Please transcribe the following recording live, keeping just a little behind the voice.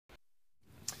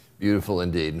Beautiful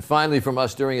indeed. And finally from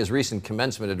us, during his recent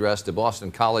commencement address to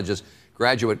Boston College's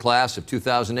graduate class of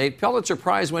 2008, Pulitzer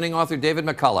Prize-winning author David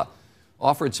McCullough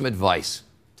offered some advice.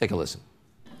 Take a listen.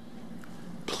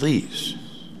 Please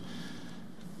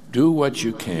do what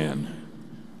you can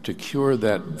to cure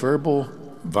that verbal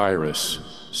virus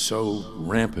so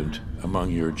rampant among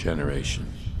your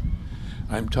generation.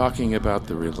 I'm talking about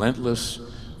the relentless,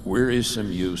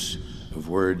 wearisome use of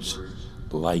words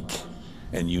like,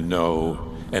 and you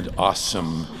know, and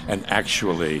awesome, and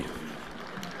actually.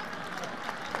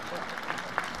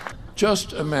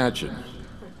 Just imagine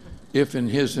if in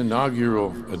his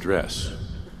inaugural address,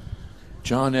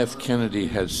 John F. Kennedy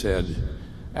had said,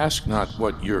 "Ask not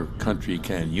what your country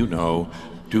can, you know,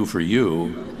 do for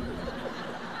you,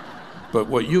 but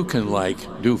what you can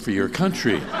do for your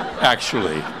country,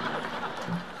 actually."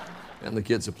 And the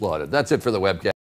kids applauded. That's it for the webcast.